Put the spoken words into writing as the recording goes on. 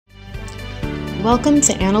Welcome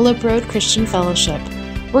to Antelope Road Christian Fellowship.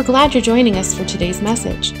 We're glad you're joining us for today's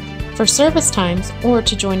message. For service times or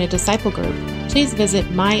to join a disciple group, please visit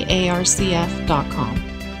myarcf.com.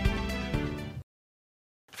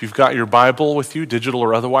 If you've got your Bible with you, digital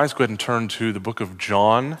or otherwise, go ahead and turn to the book of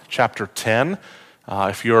John, chapter 10.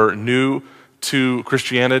 If you're new to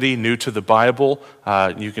Christianity, new to the Bible,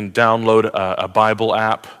 you can download a Bible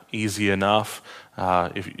app, easy enough.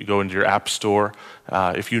 If you go into your app store,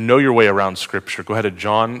 if you know your way around Scripture, go ahead to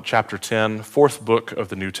John chapter 10, fourth book of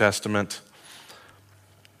the New Testament.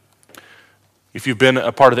 If you've been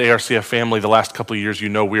a part of the ARCF family the last couple of years, you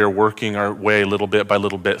know we are working our way little bit by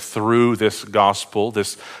little bit through this gospel,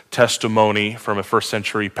 this testimony from a first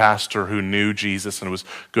century pastor who knew Jesus and was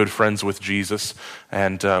good friends with Jesus.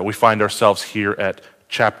 And we find ourselves here at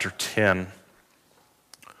chapter 10.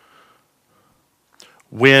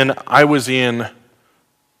 When I was in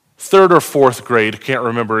third or fourth grade, can't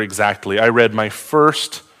remember exactly, I read my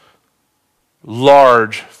first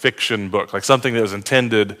large fiction book, like something that was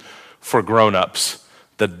intended for grown-ups,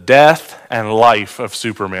 The Death and Life of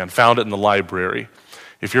Superman. Found it in the library.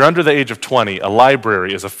 If you're under the age of 20, a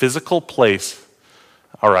library is a physical place.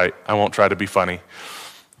 All right, I won't try to be funny.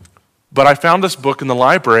 But I found this book in the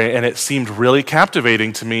library, and it seemed really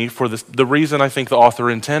captivating to me for the reason I think the author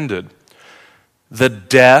intended. The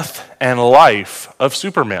Death and Life of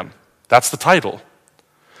Superman. That's the title.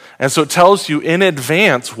 And so it tells you in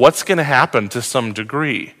advance what's going to happen to some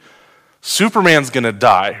degree. Superman's going to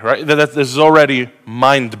die, right? This is already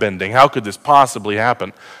mind-bending. How could this possibly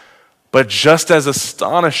happen? But just as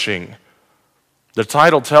astonishing, the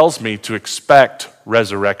title tells me to expect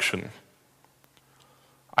resurrection.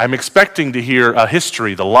 I'm expecting to hear a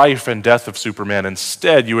history, the life and death of Superman.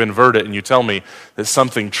 Instead, you invert it and you tell me that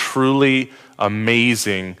something truly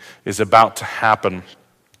amazing is about to happen.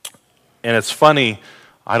 And it's funny,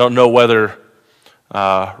 I don't know whether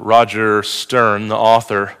Roger Stern, the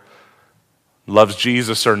author, loves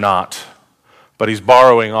Jesus or not, but he's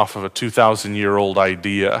borrowing off of a 2,000-year-old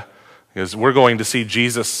idea. Because we're going to see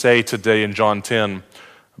Jesus say today in John 10,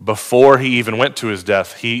 before he even went to his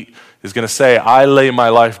death, he is going to say, I lay my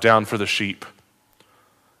life down for the sheep,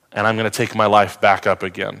 and I'm going to take my life back up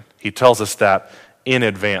again. He tells us that in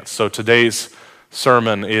advance. So today's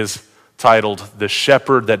sermon is titled, The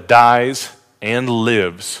Shepherd That Dies and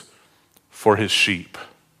Lives for His Sheep.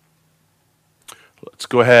 Let's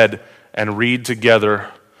go ahead and read together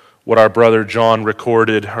what our brother John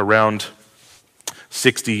recorded around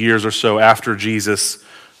 60 years or so after Jesus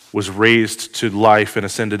was raised to life and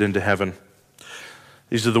ascended into heaven.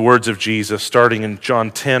 These are the words of Jesus, starting in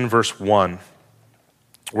John 10, verse 1.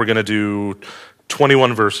 We're going to do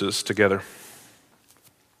 21 verses together.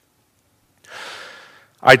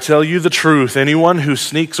 I tell you the truth, anyone who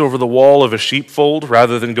sneaks over the wall of a sheepfold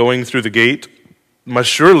rather than going through the gate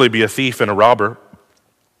must surely be a thief and a robber.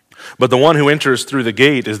 But the one who enters through the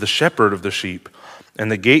gate is the shepherd of the sheep,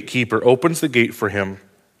 and the gatekeeper opens the gate for him,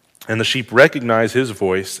 and the sheep recognize his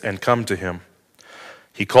voice and come to him.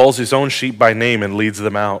 He calls his own sheep by name and leads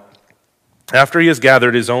them out. After he has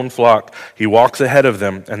gathered his own flock, he walks ahead of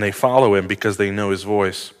them, and they follow him because they know his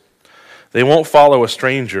voice. They won't follow a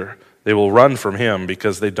stranger. They will run from him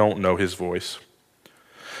because they don't know his voice.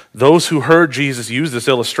 Those who heard Jesus use this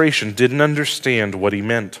illustration didn't understand what he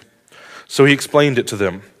meant, so he explained it to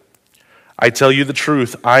them. I tell you the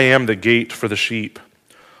truth, I am the gate for the sheep.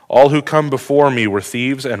 All who come before me were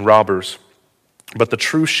thieves and robbers, but the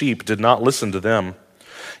true sheep did not listen to them.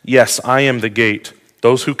 Yes, I am the gate.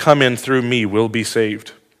 Those who come in through me will be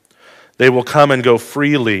saved. They will come and go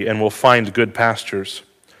freely and will find good pastures.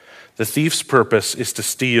 The thief's purpose is to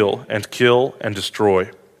steal and kill and destroy.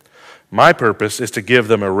 My purpose is to give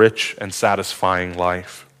them a rich and satisfying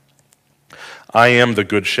life. I am the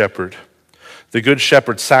good shepherd. The good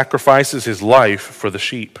shepherd sacrifices his life for the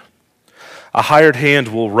sheep. A hired hand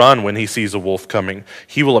will run when he sees a wolf coming.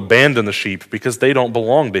 He will abandon the sheep because they don't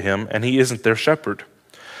belong to him and he isn't their shepherd.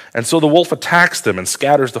 And so the wolf attacks them and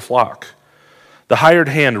scatters the flock. The hired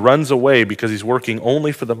hand runs away because he's working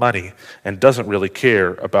only for the money and doesn't really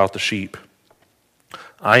care about the sheep.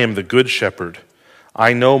 I am the good shepherd.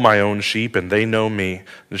 I know my own sheep and they know me,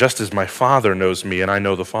 just as my Father knows me and I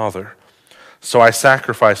know the Father. So I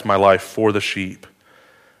sacrifice my life for the sheep.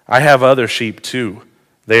 I have other sheep too.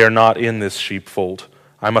 They are not in this sheepfold.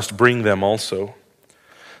 I must bring them also.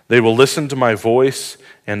 They will listen to my voice,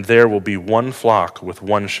 and there will be one flock with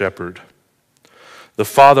one shepherd. The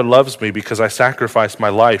Father loves me because I sacrifice my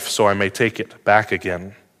life so I may take it back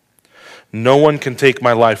again. No one can take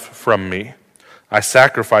my life from me. I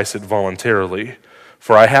sacrifice it voluntarily,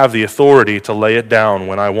 for I have the authority to lay it down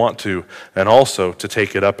when I want to, and also to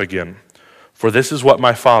take it up again. for this is what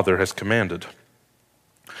my Father has commanded."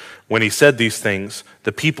 When he said these things,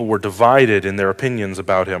 the people were divided in their opinions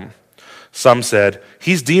about him. Some said,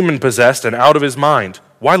 "He's demon-possessed and out of his mind.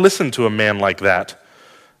 Why listen to a man like that?"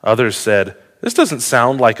 Others said, "This doesn't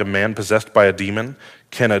sound like a man possessed by a demon.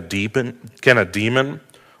 Can a demon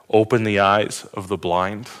open the eyes of the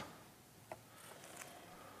blind?"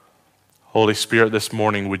 Holy Spirit, this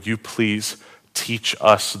morning, would you please teach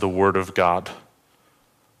us the Word of God?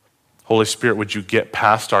 Holy Spirit, would you get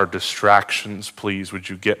past our distractions, please? Would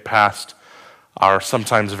you get past our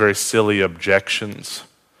sometimes very silly objections,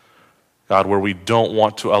 God, where we don't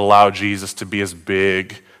want to allow Jesus to be as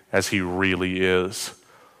big as he really is?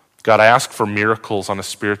 God, I ask for miracles on a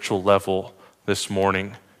spiritual level this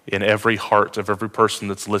morning in every heart of every person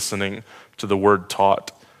that's listening to the word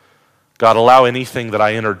taught. God, allow anything that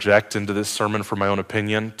I interject into this sermon for my own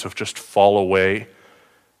opinion to just fall away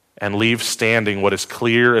and leave standing what is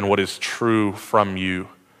clear and what is true from you.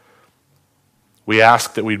 We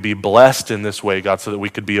ask that we'd be blessed in this way, God, so that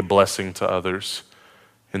we could be a blessing to others.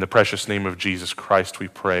 In the precious name of Jesus Christ we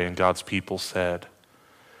pray, and God's people said,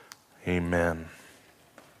 amen.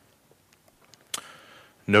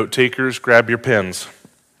 Note takers, grab your pens.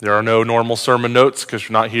 There are no normal sermon notes because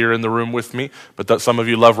you're not here in the room with me, but that some of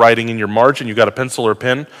you love writing in your margin. You got a pencil or a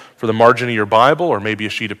pen for the margin of your Bible, or maybe a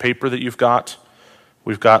sheet of paper that you've got.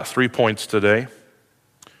 We've got 3 points today.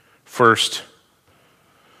 First,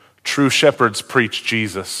 true shepherds preach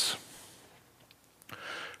Jesus.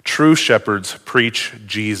 True shepherds preach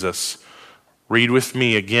Jesus. Read with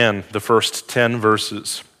me again the first 10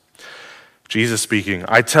 verses. Jesus speaking,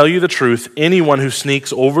 "I tell you the truth, anyone who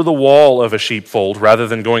sneaks over the wall of a sheepfold rather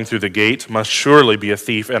than going through the gate must surely be a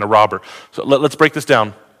thief and a robber." So let's break this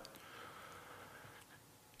down.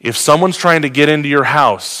 If someone's trying to get into your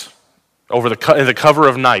house in the cover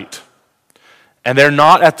of night, and they're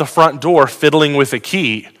not at the front door fiddling with a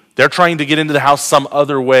key, they're trying to get into the house some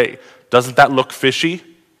other way, doesn't that look fishy?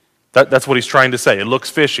 That's what he's trying to say. It looks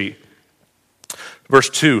fishy. Verse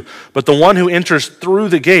 2, "But the one who enters through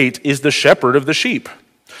the gate is the shepherd of the sheep.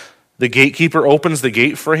 The gatekeeper opens the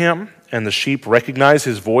gate for him, and the sheep recognize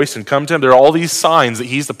his voice and come to him." There are all these signs that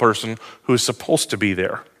he's the person who is supposed to be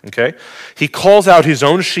there. Okay? He calls out his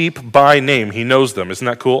own sheep by name. He knows them. Isn't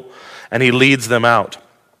that cool? And he leads them out.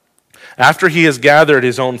 After he has gathered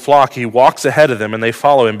his own flock, he walks ahead of them, and they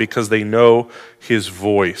follow him because they know his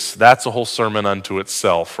voice. That's a whole sermon unto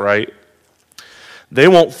itself, right? They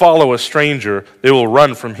won't follow a stranger. They will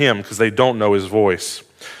run from him because they don't know his voice.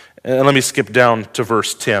 And let me skip down to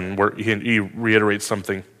verse 10 where he reiterates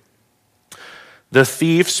something. "The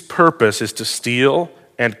thief's purpose is to steal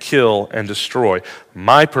and kill and destroy.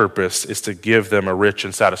 My purpose is to give them a rich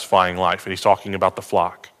and satisfying life." And he's talking about the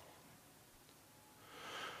flock.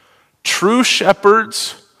 True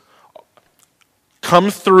shepherds come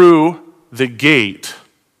through the gate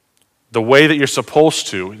the way that you're supposed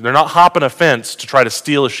to. They're not hopping a fence to try to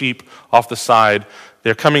steal a sheep off the side.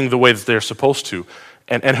 They're coming the way that they're supposed to.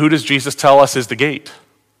 And who does Jesus tell us is the gate?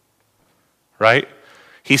 Right?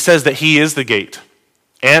 He says that he is the gate.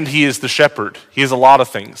 And he is the shepherd. He is a lot of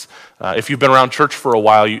things. If you've been around church for a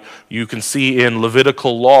while, you can see in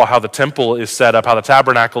Levitical law how the temple is set up, how the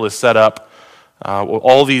tabernacle is set up,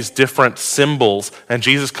 all these different symbols. And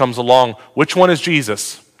Jesus comes along. Which one is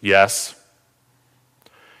Jesus? Yes.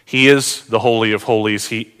 He is the Holy of Holies.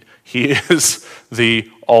 He is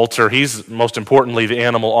the altar. He's, most importantly, the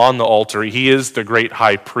animal on the altar. He is the great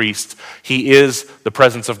high priest. He is the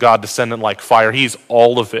presence of God descendant like fire. He's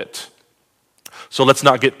all of it. So let's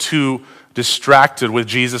not get too distracted with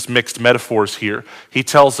Jesus' mixed metaphors here. He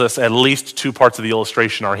tells us at least 2 parts of the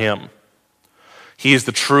illustration are him. He is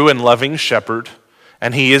the true and loving shepherd,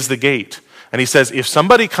 and he is the gate. And he says, if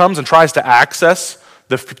somebody comes and tries to access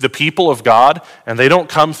the people of God, and they don't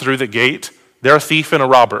come through the gate, they're a thief and a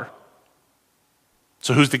robber.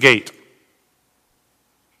 So who's the gate?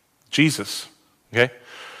 Jesus, okay?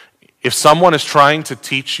 If someone is trying to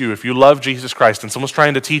teach you, if you love Jesus Christ and someone's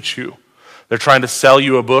trying to teach you, they're trying to sell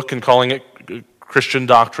you a book and calling it Christian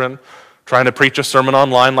doctrine, trying to preach a sermon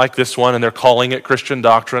online like this one and they're calling it Christian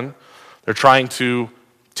doctrine, they're trying to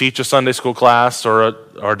teach a Sunday school class or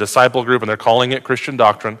a disciple group and they're calling it Christian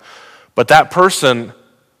doctrine, but that person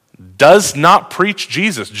does not preach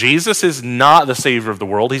Jesus. Jesus is not the Savior of the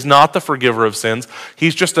world. He's not the forgiver of sins.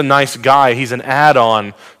 He's just a nice guy. He's an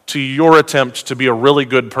add-on to your attempt to be a really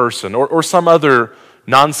good person or some other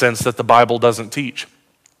nonsense that the Bible doesn't teach.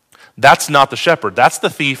 That's not the shepherd. That's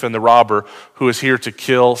the thief and the robber who is here to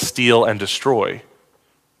kill, steal, and destroy,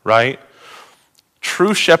 right?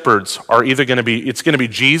 True shepherds are either going to be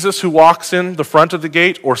Jesus who walks in the front of the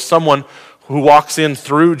gate or someone who walks in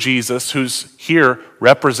through Jesus, who's here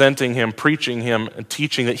representing him, preaching him, and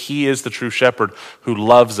teaching that he is the true shepherd who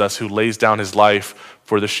loves us, who lays down his life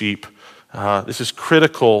for the sheep. This is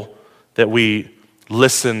critical that we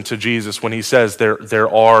listen to Jesus when he says there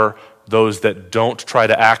are those that don't try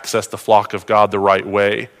to access the flock of God the right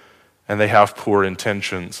way, and they have poor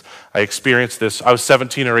intentions. I experienced this. I was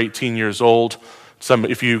 17 or 18 years old.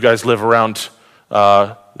 If you guys live around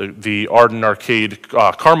the Arden Arcade,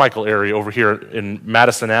 Carmichael area over here in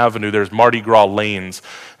Madison Avenue, there's Mardi Gras lanes.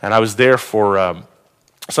 And I was there for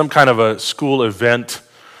some kind of a school event.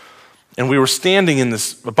 And we were standing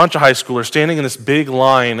a bunch of high schoolers standing in this big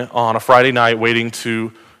line on a Friday night waiting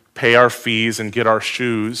to pay our fees and get our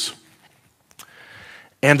shoes.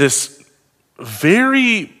 And this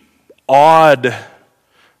very odd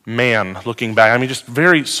man, looking back, just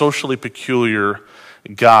very socially peculiar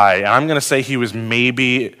guy. And I'm going to say he was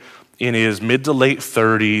maybe in his mid to late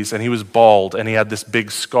 30s, and he was bald, and he had this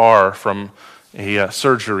big scar from a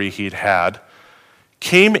surgery he'd had.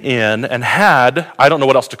 Came in and had, I don't know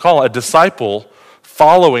what else to call it, a disciple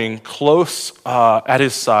following close at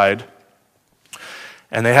his side.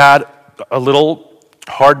 And they had a little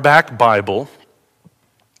hardback Bible.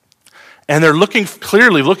 And they're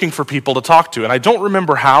clearly looking for people to talk to. And I don't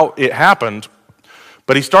remember how it happened,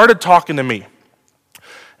 but he started talking to me.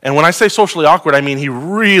 And when I say socially awkward, I mean he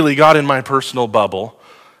really got in my personal bubble.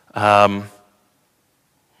 Didn't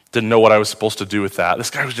know what I was supposed to do with that. This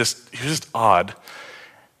guy was just odd.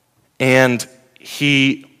 And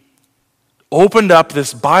he opened up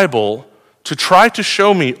this Bible to try to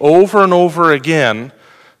show me over and over again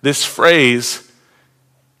this phrase,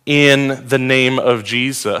 in the name of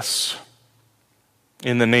Jesus.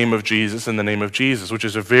 In the name of Jesus, in the name of Jesus, which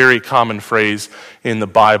is a very common phrase in the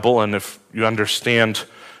Bible. And if you understand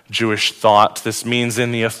Jewish thought, this means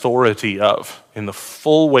in the authority of, in the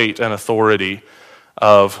full weight and authority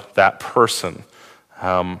of that person.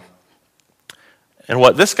 And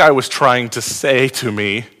what this guy was trying to say to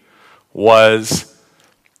me was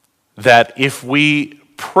that if we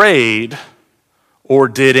prayed or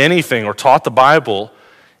did anything or taught the Bible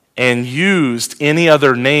and used any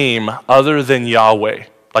other name other than Yahweh,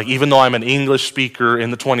 like even though I'm an English speaker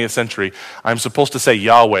in the 20th century, I'm supposed to say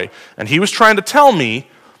Yahweh. And he was trying to tell me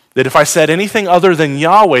that if I said anything other than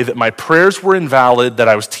Yahweh, that my prayers were invalid, that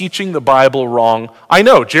I was teaching the Bible wrong. I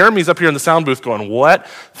know, Jeremy's up here in the sound booth going, what?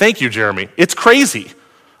 Thank you, Jeremy. It's crazy.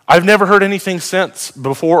 I've never heard anything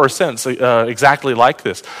before or since exactly like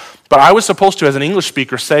this. But I was supposed to, as an English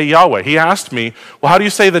speaker, say Yahweh. He asked me, well, how do you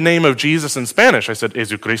say the name of Jesus in Spanish? I said,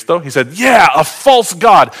 Jesucristo. He said, yeah, a false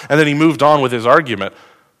God. And then he moved on with his argument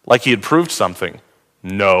like he had proved something.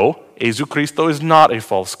 No, Jesucristo is not a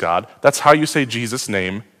false God. That's how you say Jesus'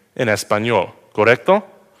 name in Espanol. Correcto?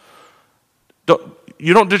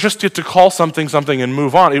 You don't just get to call something and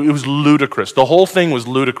move on. It was ludicrous. The whole thing was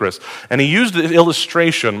ludicrous. And he used the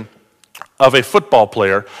illustration of a football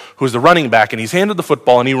player who's the running back, and he's handed the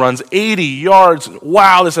football, and he runs 80 yards.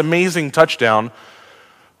 Wow, this amazing touchdown,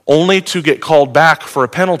 only to get called back for a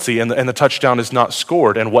penalty, and the touchdown is not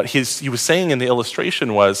scored. And what he was saying in the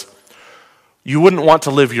illustration was, you wouldn't want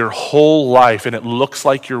to live your whole life, and it looks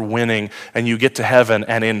like you're winning, and you get to heaven,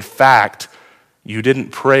 and in fact, you didn't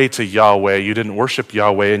pray to Yahweh, you didn't worship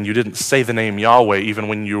Yahweh, and you didn't say the name Yahweh even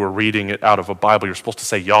when you were reading it out of a Bible. You're supposed to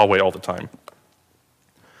say Yahweh all the time.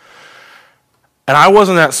 And I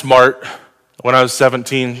wasn't that smart when I was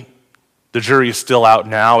 17. The jury is still out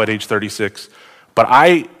now at age 36. But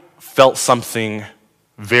I felt something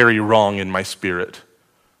very wrong in my spirit.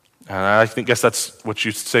 And I guess that's what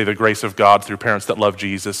you say, the grace of God through parents that love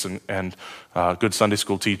Jesus and good Sunday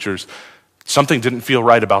school teachers. Something didn't feel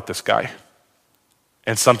right about this guy.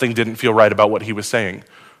 And something didn't feel right about what he was saying.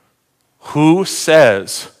 Who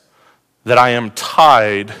says that I am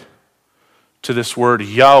tied to this word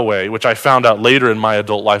Yahweh, which I found out later in my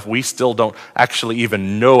adult life, we still don't actually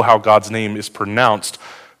even know how God's name is pronounced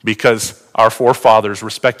because our forefathers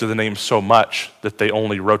respected the name so much that they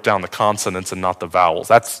only wrote down the consonants and not the vowels.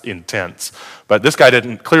 That's intense. But this guy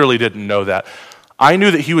clearly didn't know that. I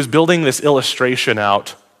knew that he was building this illustration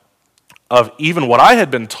out of even what I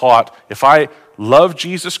had been taught. If I love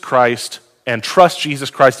Jesus Christ and trust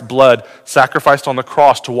Jesus Christ's blood sacrificed on the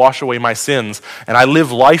cross to wash away my sins, and I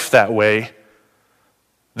live life that way,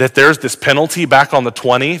 that there's this penalty back on the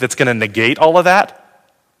 20 that's going to negate all of that.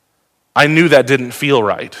 I knew that didn't feel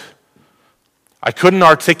right. I couldn't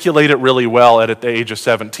articulate it really well at the age of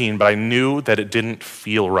 17, but I knew that it didn't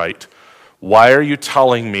feel right. Why are you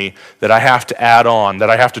telling me that I have to add on, that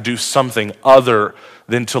I have to do something other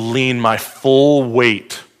than to lean my full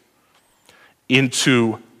weight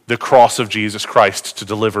into the cross of Jesus Christ to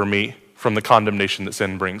deliver me from the condemnation that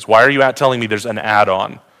sin brings? Why are you telling me there's an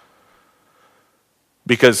add-on?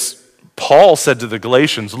 Because Paul said to the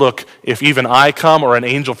Galatians, look, if even I come or an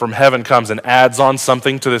angel from heaven comes and adds on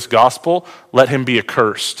something to this gospel, let him be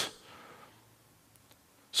accursed.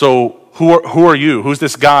 So who are you? Who's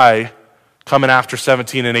this guy coming after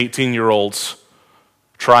 17 and 18-year-olds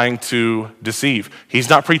trying to deceive? He's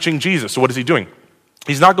not preaching Jesus. So what is he doing?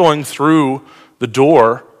 He's not going through the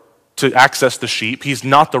door to access the sheep. He's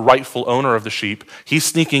not the rightful owner of the sheep. He's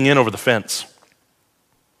sneaking in over the fence.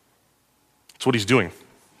 That's what he's doing.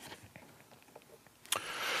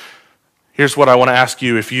 Here's what I want to ask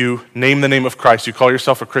you. If you name the name of Christ, you call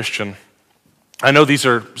yourself a Christian. I know these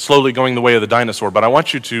are slowly going the way of the dinosaur, but I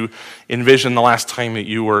want you to envision the last time that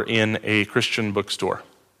you were in a Christian bookstore.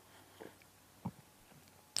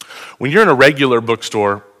 When you're in a regular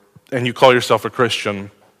bookstore and you call yourself a Christian,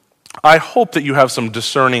 I hope that you have some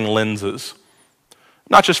discerning lenses,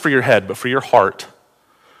 not just for your head, but for your heart,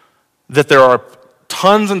 that there are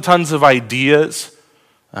tons and tons of ideas,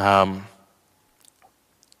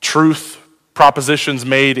 truth, propositions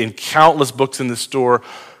made in countless books in this store.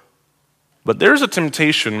 But there's a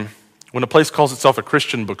temptation when a place calls itself a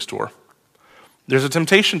Christian bookstore. There's a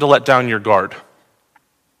temptation to let down your guard.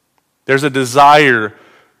 There's a desire,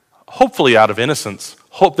 hopefully out of innocence,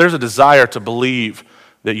 there's a desire to believe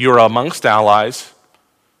that you're amongst allies,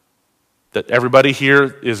 that everybody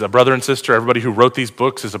here is a brother and sister, everybody who wrote these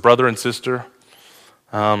books is a brother and sister.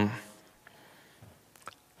 And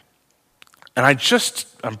I'm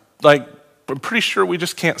pretty sure we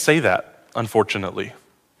just can't say that, unfortunately.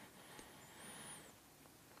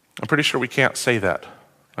 I'm pretty sure we can't say that,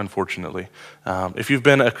 unfortunately. If you've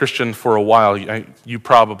been a Christian for a while, you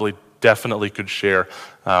probably definitely could share.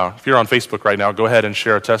 If you're on Facebook right now, go ahead and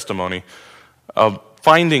share a testimony of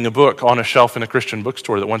finding a book on a shelf in a Christian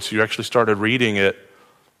bookstore that once you actually started reading it,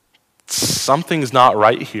 something's not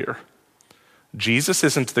right here. Jesus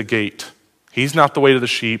isn't the gate. He's not the way to the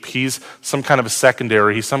sheep. He's some kind of a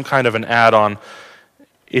secondary. He's some kind of an add-on.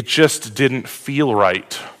 It just didn't feel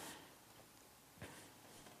right.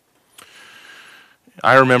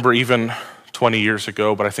 I remember even 20 years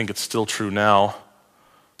ago, but I think it's still true now.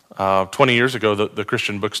 20 years ago, the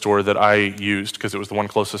Christian bookstore that I used, because it was the one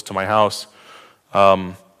closest to my house,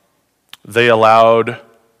 they allowed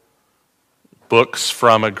books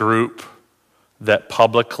from a group that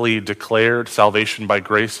publicly declared salvation by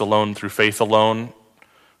grace alone through faith alone.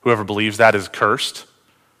 Whoever believes that is cursed.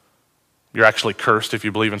 You're actually cursed if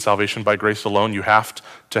you believe in salvation by grace alone. You have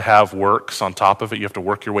to have works on top of it. You have to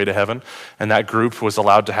work your way to heaven. And that group was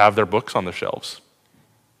allowed to have their books on the shelves.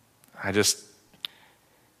 I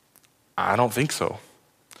don't think so.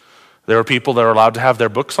 There are people that are allowed to have their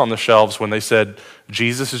books on the shelves when they said,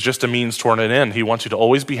 Jesus is just a means toward an end. He wants you to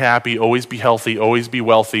always be happy, always be healthy, always be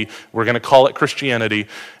wealthy. We're going to call it Christianity.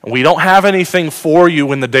 And we don't have anything for you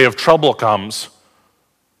when the day of trouble comes.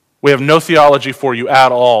 We have no theology for you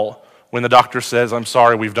at all when the doctor says, I'm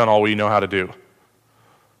sorry, we've done all we know how to do.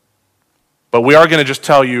 But we are going to just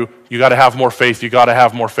tell you, you got to have more faith, you got to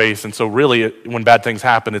have more faith. And so really, when bad things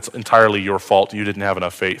happen, it's entirely your fault. You didn't have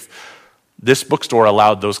enough faith. This bookstore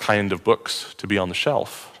allowed those kind of books to be on the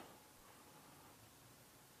shelf.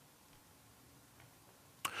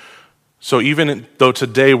 So even though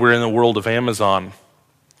today we're in the world of Amazon,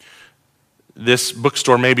 this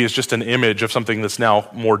bookstore maybe is just an image of something that's now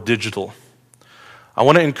more digital. I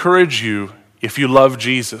want to encourage you, if you love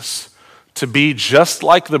Jesus, to be just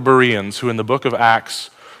like the Bereans who in the book of Acts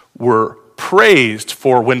were praised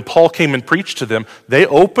for when Paul came and preached to them. They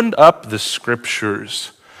opened up the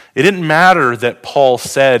scriptures. It didn't matter that Paul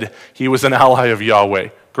said he was an ally of Yahweh.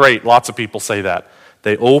 Great, lots of people say that.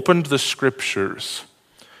 They opened the scriptures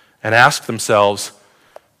and asked themselves,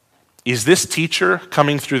 is this teacher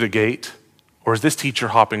coming through the gate or is this teacher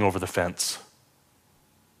hopping over the fence?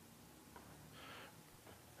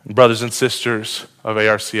 Brothers and sisters of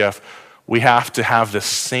ARCF, we have to have the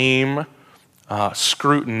same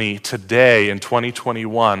scrutiny today in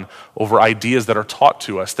 2021 over ideas that are taught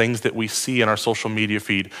to us, things that we see in our social media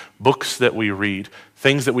feed, books that we read,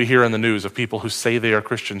 things that we hear in the news of people who say they are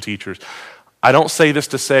Christian teachers. I don't say this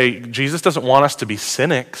to say Jesus doesn't want us to be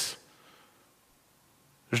cynics.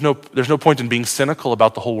 There's no point in being cynical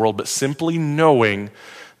about the whole world, but simply knowing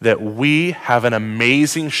that we have an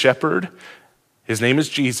amazing shepherd. His name is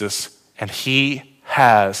Jesus, and he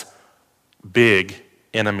has big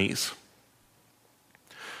enemies.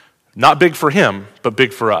 Not big for him, but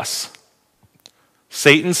big for us.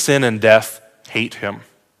 Satan, sin, and death hate him.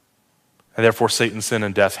 And therefore, Satan, sin,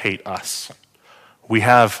 and death hate us. We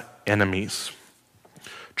have enemies.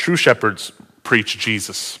 True shepherds preach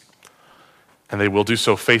Jesus. And they will do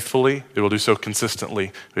so faithfully. They will do so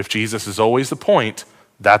consistently. If Jesus is always the point,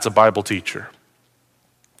 that's a Bible teacher.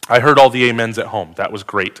 I heard all the amens at home. That was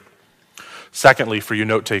great. Secondly, for you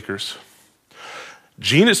note takers,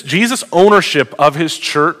 Jesus' ownership of his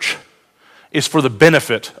church is for the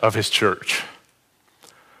benefit of his church.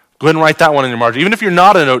 Go ahead and write that one in your margin. Even if you're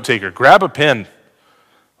not a note taker, grab a pen.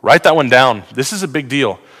 Write that one down. This is a big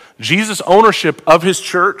deal. Jesus' ownership of his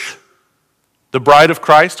church, the bride of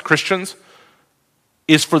Christ, Christians,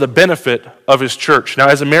 is for the benefit of his church. Now,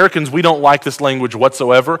 as Americans, we don't like this language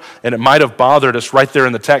whatsoever, and it might have bothered us right there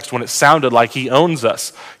in the text when it sounded like he owns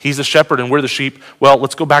us. He's the shepherd and we're the sheep. Well,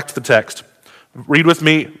 let's go back to the text. Read with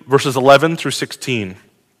me verses 11 through 16.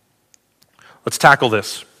 Let's tackle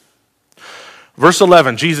this. Verse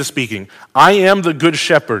 11, Jesus speaking, I am the good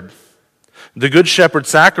shepherd. The good shepherd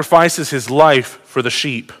sacrifices his life for the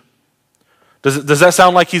sheep. Does that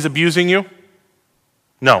sound like he's abusing you?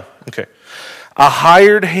 No. Okay. A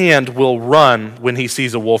hired hand will run when he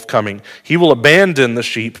sees a wolf coming. He will abandon the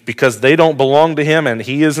sheep because they don't belong to him and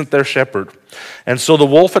he isn't their shepherd. And so the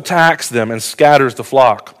wolf attacks them and scatters the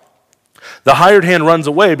flock. The hired hand runs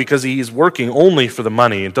away because he's working only for the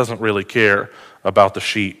money and doesn't really care about the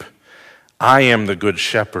sheep. I am the good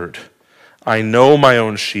shepherd. I know my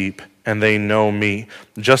own sheep and they know me,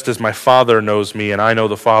 just as my Father knows me and I know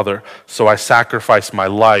the Father, so I sacrifice my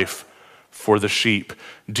life for the sheep.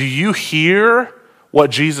 Do you hear what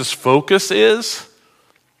Jesus' focus is?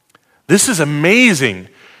 This is amazing.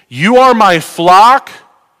 You are my flock,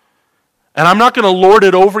 and I'm not going to lord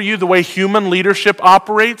it over you the way human leadership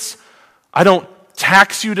operates. I don't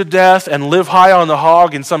tax you to death and live high on the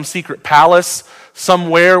hog in some secret palace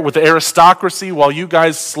somewhere with the aristocracy while you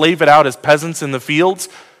guys slave it out as peasants in the fields.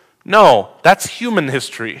 No, that's human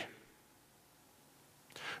history.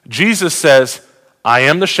 Jesus says, I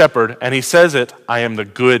am the shepherd, and he says it, I am the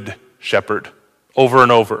good shepherd, over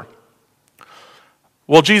and over.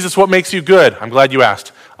 Well, Jesus, what makes you good? I'm glad you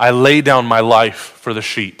asked. I lay down my life for the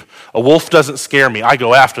sheep. A wolf doesn't scare me. I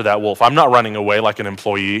go after that wolf. I'm not running away like an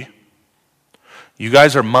employee. You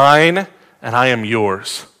guys are mine, and I am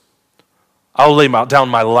yours. I'll lay down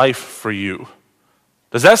my life for you.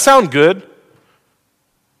 Does that sound good?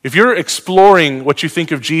 If you're exploring what you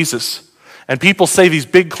think of Jesus, and people say these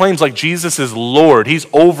big claims like Jesus is Lord, he's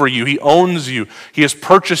over you, he owns you, he has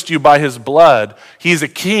purchased you by his blood, he's a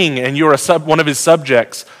king and you're one of his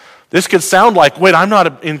subjects. This could sound like, wait, I'm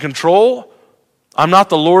not in control? I'm not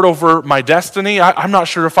the Lord over my destiny? I'm not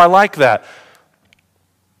sure if I like that.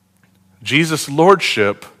 Jesus'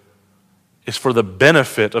 lordship is for the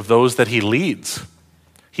benefit of those that he leads.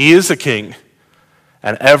 He is a king,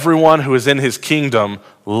 and everyone who is in his kingdom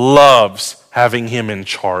loves having him in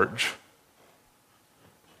charge.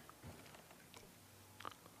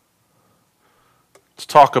 Let's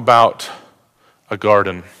talk about a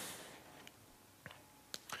garden.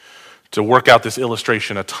 To work out this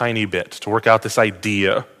illustration a tiny bit, to work out this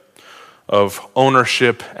idea of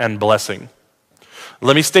ownership and blessing.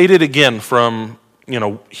 Let me state it again from,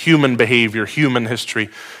 human behavior, human history.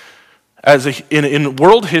 In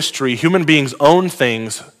world history, human beings own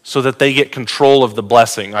things so that they get control of the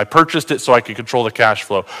blessing. I purchased it so I could control the cash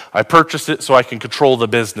flow. I purchased it so I can control the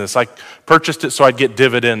business. I purchased it so I'd get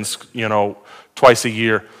dividends, twice a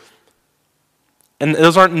year. And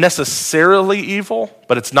those aren't necessarily evil,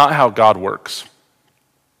 but it's not how God works.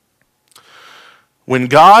 When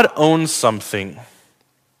God owns something,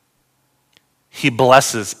 he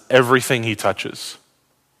blesses everything he touches.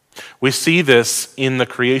 We see this in the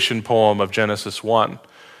creation poem of Genesis 1.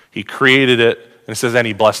 He created it, and it says, and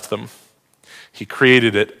he blessed them. He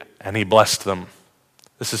created it, and he blessed them.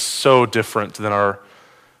 This is so different than our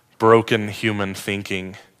broken human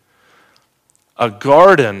thinking. A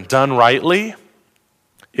garden done rightly,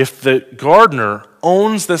 if the gardener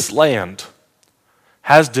owns this land,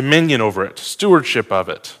 has dominion over it, stewardship of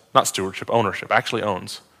it, not stewardship, ownership, actually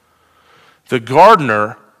owns. The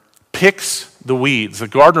gardener picks the weeds. The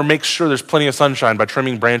gardener makes sure there's plenty of sunshine by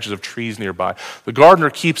trimming branches of trees nearby. The gardener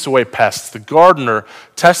keeps away pests. The gardener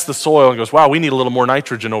tests the soil and goes, wow, we need a little more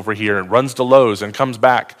nitrogen over here, and runs to Lowe's and comes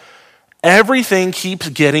back. Everything keeps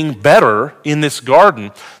getting better in this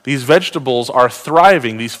garden. These vegetables are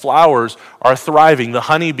thriving. These flowers are thriving. The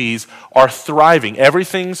honeybees are thriving.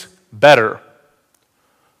 Everything's better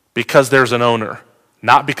because there's an owner,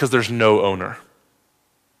 not because there's no owner.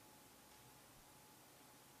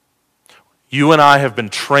 You and I have been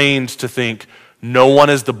trained to think, no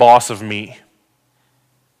one is the boss of me.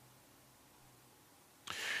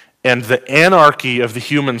 And the anarchy of the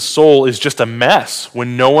human soul is just a mess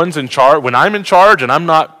when no one's in charge. When I'm in charge and I'm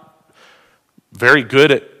not very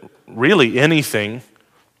good at really anything,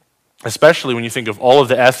 especially when you think of all of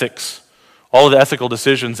the ethics, all of the ethical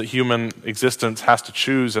decisions that human existence has to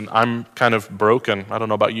choose, and I'm kind of broken. I don't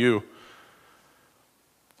know about you.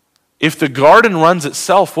 If the garden runs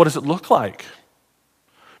itself, what does it look like?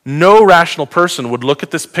 No rational person would look at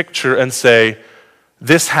this picture and say,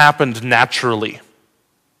 this happened naturally.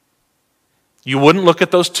 You wouldn't look at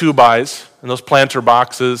those 2-bys and those planter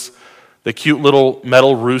boxes, the cute little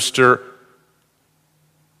metal rooster.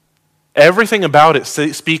 Everything about it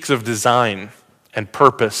speaks of design and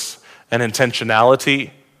purpose and intentionality.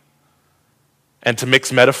 And to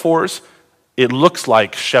mix metaphors, it looks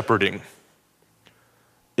like shepherding.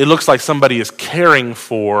 It looks like somebody is caring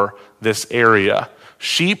for this area.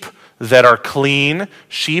 Sheep that are clean,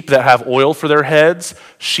 sheep that have oil for their heads,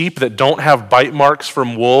 sheep that don't have bite marks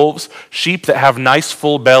from wolves, sheep that have nice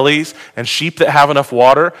full bellies, and sheep that have enough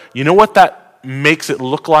water. You know what that makes it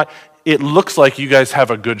look like? It looks like you guys have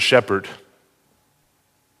a good shepherd.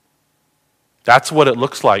 That's what it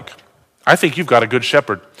looks like. I think you've got a good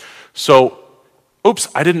shepherd. So, oops,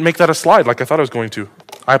 I didn't make that a slide like I thought I was going to.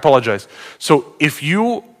 I apologize. So if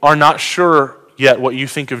you are not sure yet what you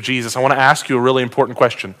think of Jesus, I want to ask you a really important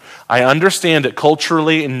question. I understand it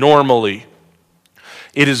culturally and normally.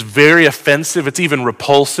 It is very offensive. It's even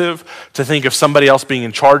repulsive to think of somebody else being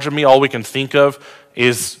in charge of me. All we can think of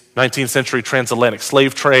is 19th century transatlantic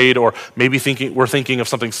slave trade, or maybe we're thinking of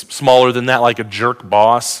something smaller than that, like a jerk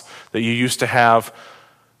boss that you used to have.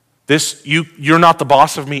 This you're not the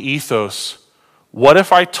boss of me ethos. What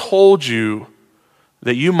if I told you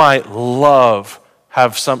that you might love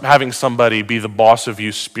having somebody be the boss of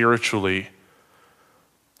you spiritually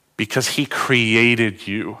because he created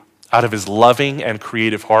you out of his loving and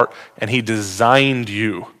creative heart, and he designed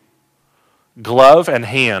you, glove and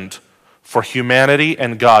hand, for humanity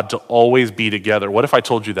and God to always be together? What if I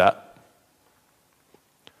told you that?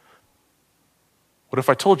 What if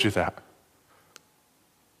I told you that?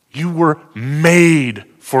 You were made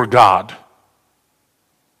for God.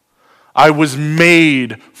 I was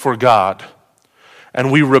made for God. And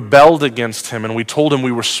we rebelled against him, and we told him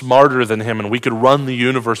we were smarter than him, and we could run the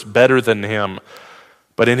universe better than him.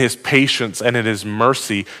 But in his patience and in his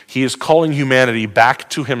mercy, he is calling humanity back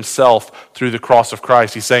to himself through the cross of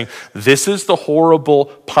Christ. He's saying, this is the horrible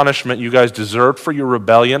punishment you guys deserved for your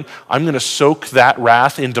rebellion. I'm going to soak that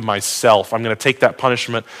wrath into myself. I'm going to take that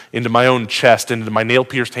punishment into my own chest, into my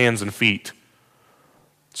nail-pierced hands and feet,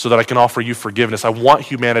 so that I can offer you forgiveness. I want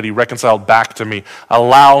humanity reconciled back to me.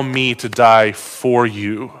 Allow me to die for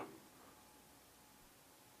you.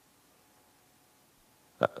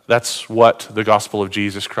 That's what the gospel of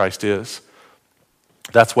Jesus Christ is.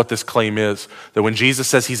 That's what this claim is. That when Jesus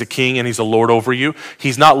says he's a king and he's a lord over you,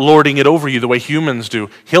 he's not lording it over you the way humans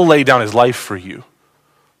do. He'll lay down his life for you.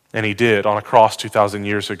 And he did on a cross 2,000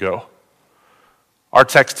 years ago. Our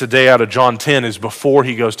text today out of John 10 is before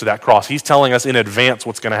he goes to that cross. He's telling us in advance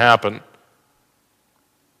what's going to happen.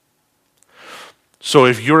 So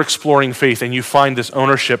if you're exploring faith and you find this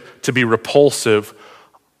ownership to be repulsive,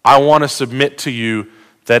 I want to submit to you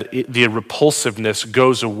that the repulsiveness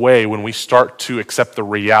goes away when we start to accept the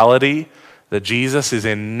reality that Jesus is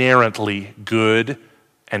inherently good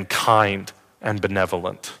and kind and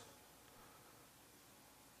benevolent.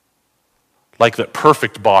 Like that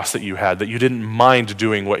perfect boss that you had, that you didn't mind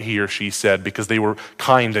doing what he or she said because they were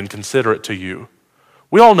kind and considerate to you.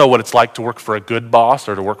 We all know what it's like to work for a good boss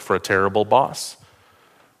or to work for a terrible boss.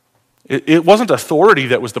 It wasn't authority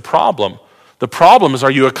that was the problem. The problem is,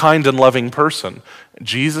 are you a kind and loving person?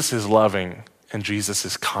 Jesus is loving and Jesus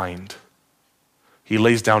is kind. He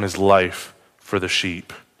lays down his life for the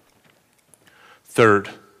sheep. Third,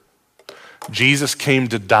 Jesus came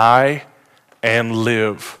to die and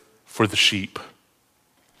live for the sheep.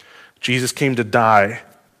 Jesus came to die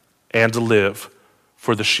and to live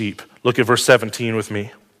for the sheep. Look at verse 17 with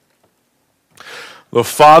me. The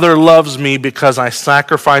Father loves me because I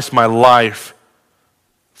sacrifice my life.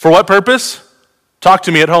 For what purpose? Talk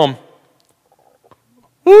to me at home.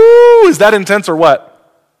 Woo, is that intense or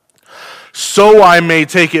what? So I may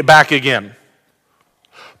take it back again.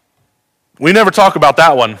 We never talk about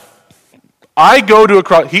that one. I go to a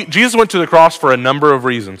cross. Jesus went to the cross for a number of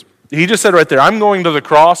reasons. He just said right there, I'm going to the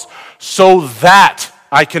cross so that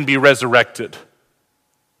I can be resurrected.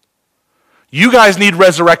 You guys need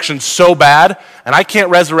resurrection so bad, and I can't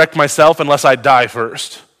resurrect myself unless I die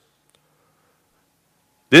first.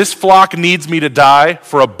 This flock needs me to die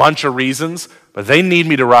for a bunch of reasons, but they need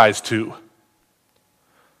me to rise too.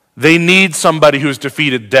 They need somebody who's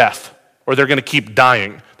defeated death, or they're going to keep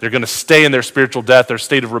dying. They're going to stay in their spiritual death, their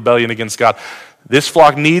state of rebellion against God. This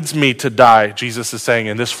flock needs me to die, Jesus is saying,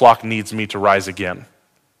 and this flock needs me to rise again.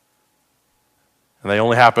 And they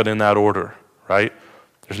only happen in that order, right?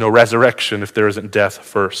 There's no resurrection if there isn't death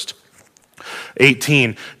first.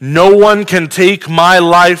 18, no one can take my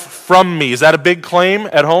life from me. Is that a big claim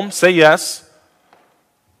at home? Say yes.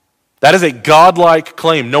 That is a godlike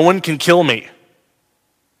claim. No one can kill me.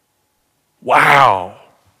 Wow.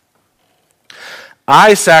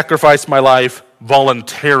 I sacrifice my life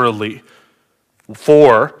voluntarily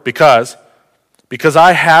because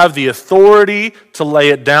I have the authority to lay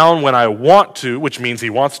it down when I want to, which means he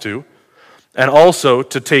wants to, and also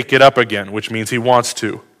to take it up again, which means he wants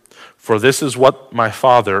to. For this is what my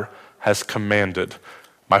Father has commanded.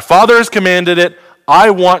 My Father has commanded it. I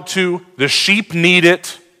want to. The sheep need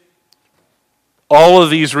it. All of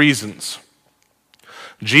these reasons.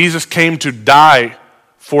 Jesus came to die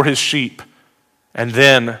for his sheep and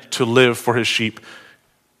then to live for his sheep.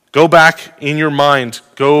 Go back in your mind.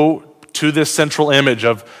 Go to this central image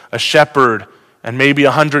of a shepherd and maybe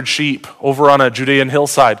 100 sheep over on a Judean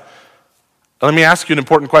hillside. Let me ask you an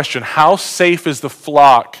important question. How safe is the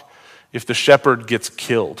flock if the shepherd gets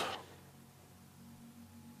killed?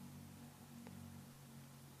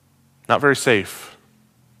 Not very safe.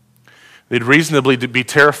 They'd reasonably be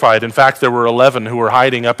terrified. In fact, there were 11 who were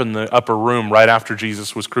hiding up in the upper room right after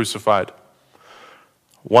Jesus was crucified,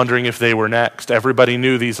 wondering if they were next. Everybody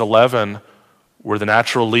knew these 11 were the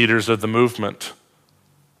natural leaders of the movement.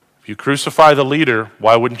 If you crucify the leader,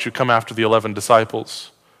 why wouldn't you come after the 11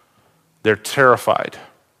 disciples? They're terrified.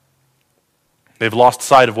 They've lost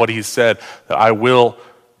sight of what he said, that I will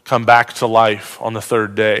come back to life on the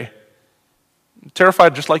third day.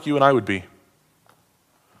 Terrified just like you and I would be.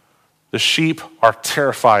 The sheep are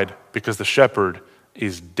terrified because the shepherd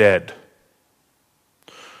is dead.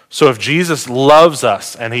 So if Jesus loves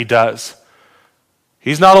us, and he does,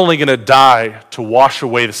 he's not only going to die to wash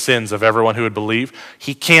away the sins of everyone who would believe,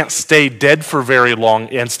 he can't stay dead for very long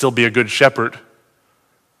and still be a good shepherd.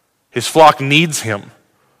 His flock needs him.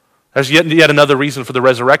 There's yet another reason for the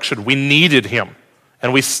resurrection. We needed him,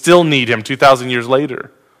 and we still need him 2,000 years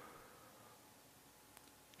later.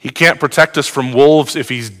 He can't protect us from wolves if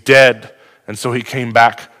he's dead, and so he came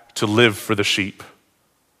back to live for the sheep,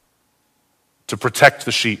 to protect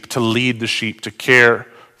the sheep, to lead the sheep, to care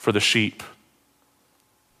for the sheep.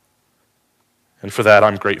 And for that,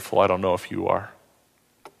 I'm grateful. I don't know if you are.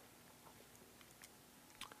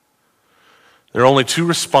 There are only two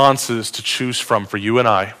responses to choose from for you and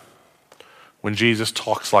I when Jesus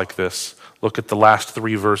talks like this. Look at the last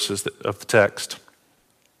three verses of the text.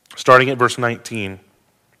 Starting at verse 19.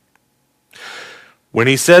 When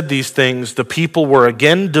he said these things, the people were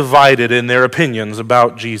again divided in their opinions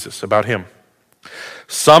about Jesus, about him.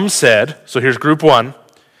 Some said, so here's group one,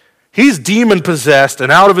 he's demon-possessed and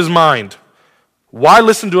out of his mind. Why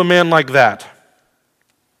listen to a man like that?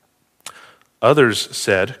 Others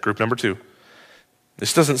said, group number two,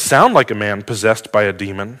 this doesn't sound like a man possessed by a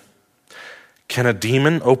demon. Can a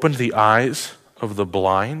demon open the eyes of the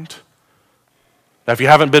blind? Now, if you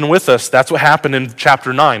haven't been with us, that's what happened in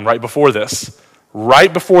chapter 9, right before this.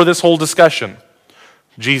 Right before this whole discussion,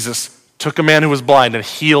 Jesus took a man who was blind and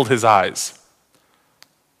healed his eyes.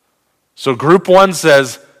 So group one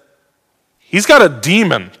says, he's got a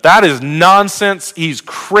demon. That is nonsense. He's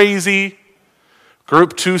crazy.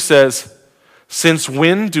 Group two says, since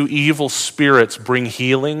when do evil spirits bring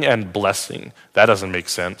healing and blessing? That doesn't make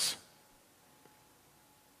sense.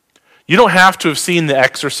 You don't have to have seen The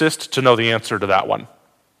Exorcist to know the answer to that one.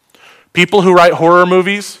 People who write horror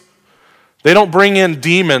movies, they don't bring in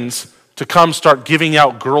demons to come start giving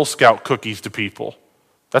out Girl Scout cookies to people.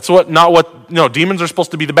 Demons are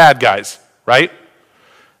supposed to be the bad guys, right?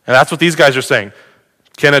 And that's what these guys are saying.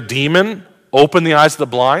 Can a demon open the eyes of the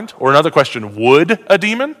blind? Or another question, would a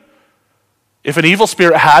demon? If an evil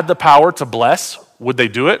spirit had the power to bless, would they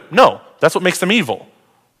do it? No, that's what makes them evil.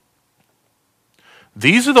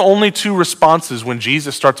 These are the only two responses when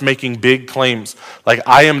Jesus starts making big claims, like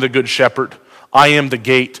I am the good shepherd, I am the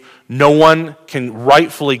gate. No one can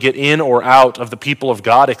rightfully get in or out of the people of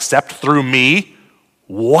God except through me.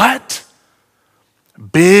 What?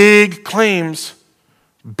 Big claims.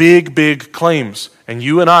 Big claims. And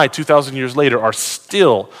you and I, 2,000 years later, are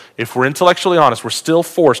still, if we're intellectually honest, we're still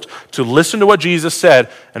forced to listen to what Jesus said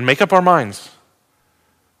and make up our minds.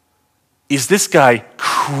 Is this guy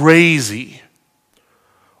crazy?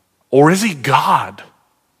 Or is he God?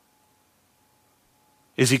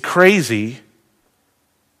 Is he crazy?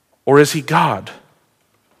 Or is he God?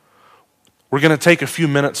 We're going to take a few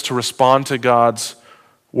minutes to respond to God's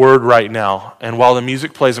word right now. And while the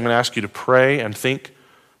music plays, I'm going to ask you to pray and think.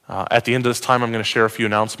 At the end of this time, I'm going to share a few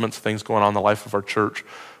announcements, things going on in the life of our church.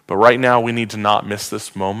 But right now, we need to not miss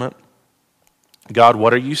this moment. God,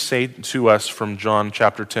 what are you saying to us from John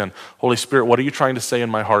chapter 10? Holy Spirit, what are you trying to say in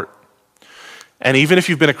my heart? And even if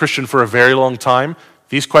you've been a Christian for a very long time,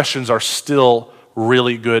 these questions are still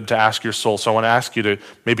really good to ask your soul. So I want to ask you to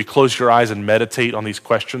maybe close your eyes and meditate on these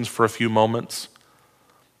questions for a few moments.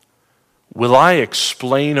 Will I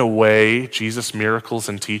explain away Jesus' miracles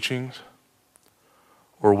and teachings?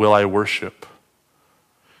 Or will I worship?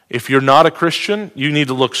 If you're not a Christian, you need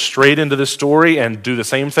to look straight into this story and do the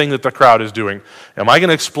same thing that the crowd is doing. Am I going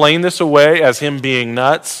to explain this away as him being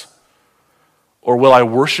nuts? Or will I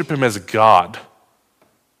worship him as God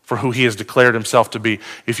for who he has declared himself to be?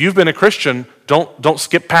 If you've been a Christian, don't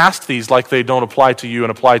skip past these like they don't apply to you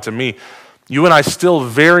and apply to me. You and I still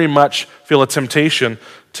very much feel a temptation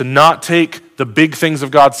to not take the big things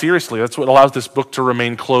of God seriously. That's what allows this book to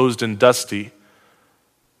remain closed and dusty.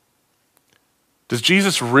 Does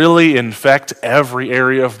Jesus really infect every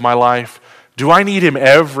area of my life? Do I need him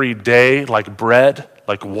every day like bread,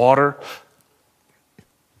 like water?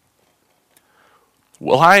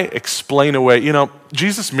 Will I explain away,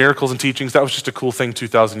 Jesus' miracles and teachings, that was just a cool thing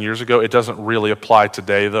 2,000 years ago. It doesn't really apply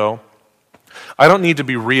today, though. I don't need to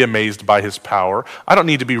be re-amazed by his power. I don't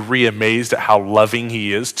need to be re-amazed at how loving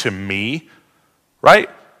he is to me, right?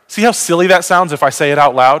 See how silly that sounds if I say it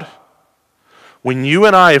out loud? When you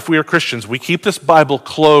and I, if we are Christians, we keep this Bible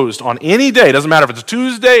closed on any day, doesn't matter if it's a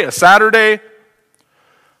Tuesday, a Saturday,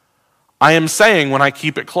 I am saying when I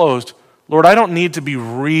keep it closed, Lord, I don't need to be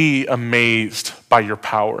re-amazed by your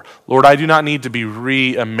power. Lord, I do not need to be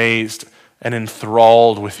re-amazed and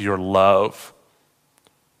enthralled with your love.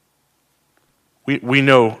 We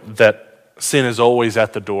know that sin is always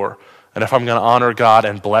at the door. And if I'm going to honor God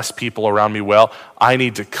and bless people around me well, I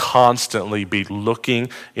need to constantly be looking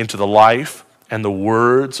into the life and the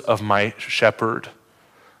words of my shepherd,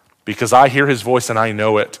 because I hear his voice and I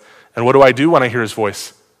know it. And what do I do when I hear his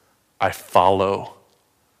voice? I follow.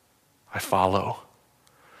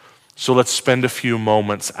 So let's spend a few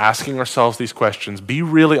moments asking ourselves these questions. Be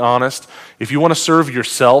really honest. If you want to serve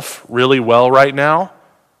yourself really well right now,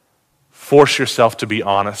 force yourself to be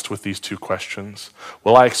honest with these two questions.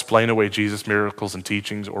 Will I explain away Jesus' miracles and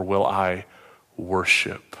teachings, or will I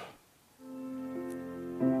worship?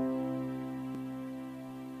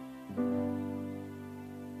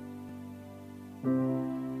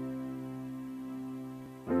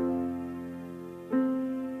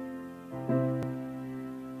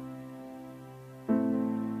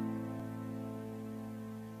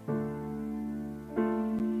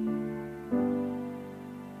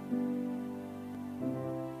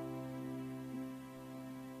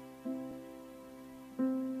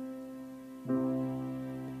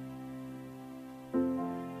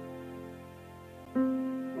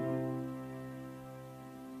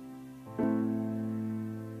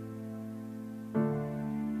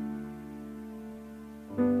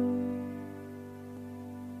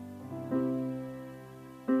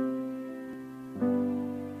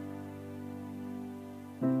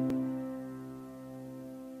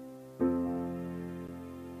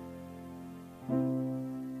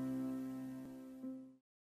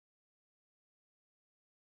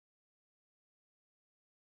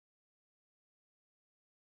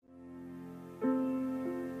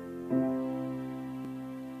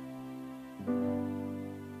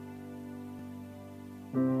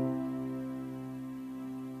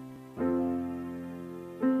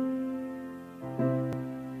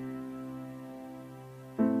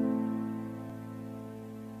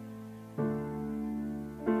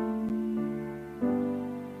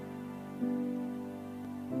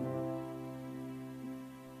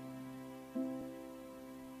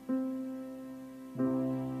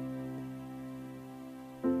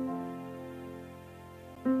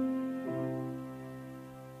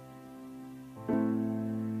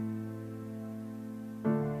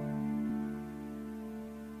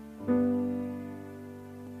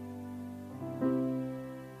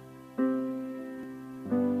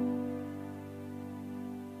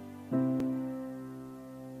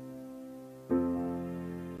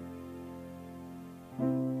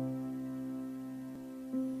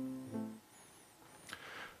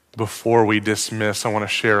 Before we dismiss, I want to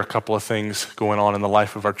share a couple of things going on in the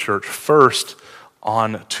life of our church. First,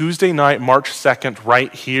 on Tuesday night, March 2nd,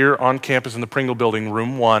 right here on campus in the Pringle Building,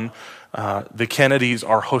 room 1, the Kennedys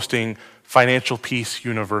are hosting Financial Peace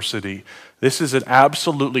University. This is an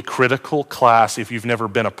absolutely critical class if you've never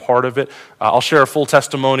been a part of it. I'll share a full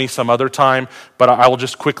testimony some other time, but I will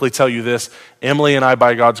just quickly tell you this. Emily and I,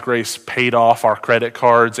 by God's grace, paid off our credit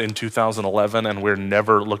cards in 2011, and we're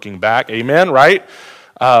never looking back. Amen, right?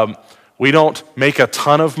 We don't make a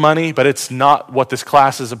ton of money, but it's not what this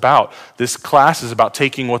class is about. This class is about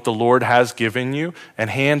taking what the Lord has given you and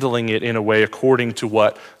handling it in a way according to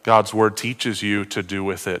what God's word teaches you to do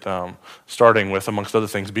with it, starting with, amongst other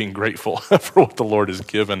things, being grateful for what the Lord has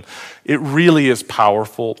given. It really is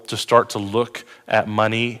powerful to start to look at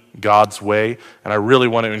money God's way, and I really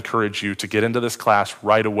want to encourage you to get into this class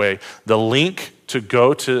right away. The link to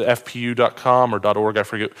go to fpu.com or .org, I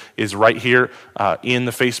forget, is right here in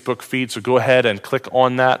the Facebook feed. So go ahead and click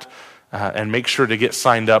on that and make sure to get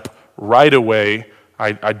signed up right away.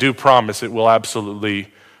 I do promise it will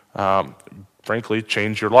absolutely, frankly,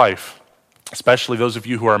 change your life, especially those of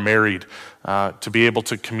you who are married, to be able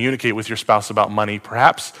to communicate with your spouse about money.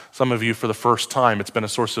 Perhaps some of you, for the first time, it's been a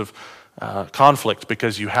source of conflict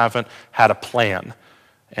because you haven't had a plan.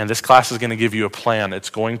 And this class is going to give you a plan. It's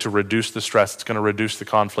going to reduce the stress, it's going to reduce the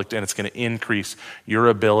conflict, and it's going to increase your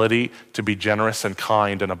ability to be generous and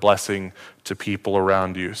kind and a blessing to people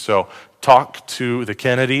around you. So talk to the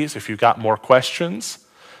Kennedys if you've got more questions.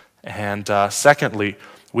 And secondly,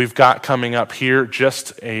 we've got coming up here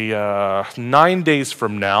just 9 days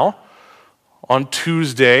from now, on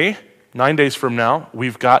Tuesday, 9 days from now,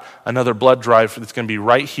 we've got another blood drive that's going to be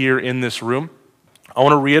right here in this room. I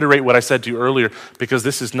want to reiterate what I said to you earlier, because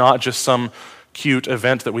this is not just some cute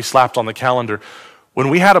event that we slapped on the calendar. When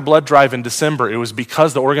we had a blood drive in December, it was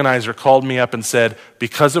because the organizer called me up and said,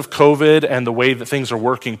 because of COVID and the way that things are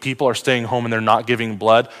working, people are staying home and they're not giving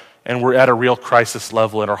blood, and we're at a real crisis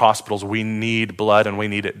level in our hospitals. We need blood, and we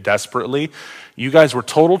need it desperately. You guys were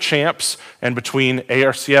total champs, and between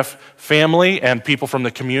ARCF family and people from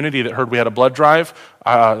the community that heard we had a blood drive,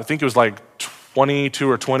 I think it was like 22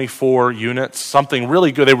 or 24 units, something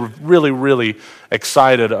really good. They were really, really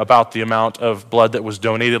excited about the amount of blood that was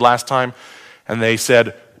donated last time. And they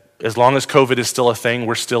said, as long as COVID is still a thing,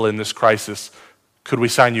 we're still in this crisis. Could we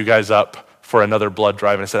sign you guys up for another blood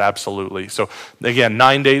drive? And I said, absolutely. So again,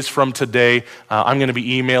 9 days from today, I'm going to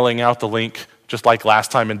be emailing out the link just like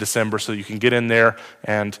last time in December, so you can get in there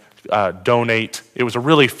and donate. It was a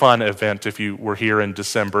really fun event. If you were here in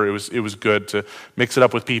December, it was good to mix it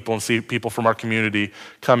up with people and see people from our community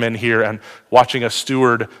come in here, and watching us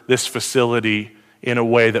steward this facility in a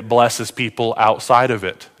way that blesses people outside of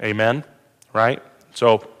it. Amen? Right?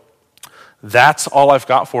 So that's all I've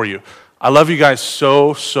got for you. I love you guys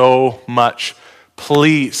so much.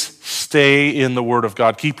 Please stay in the Word of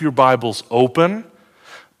God. Keep your Bibles open,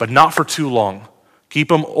 but not for too long. Keep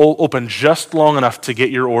them open just long enough to get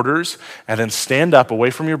your orders, and then stand up away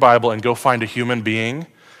from your Bible and go find a human being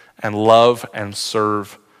and love and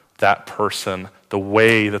serve that person the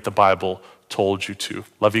way that the Bible told you to.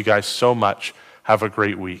 Love you guys so much. Have a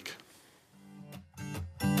great week.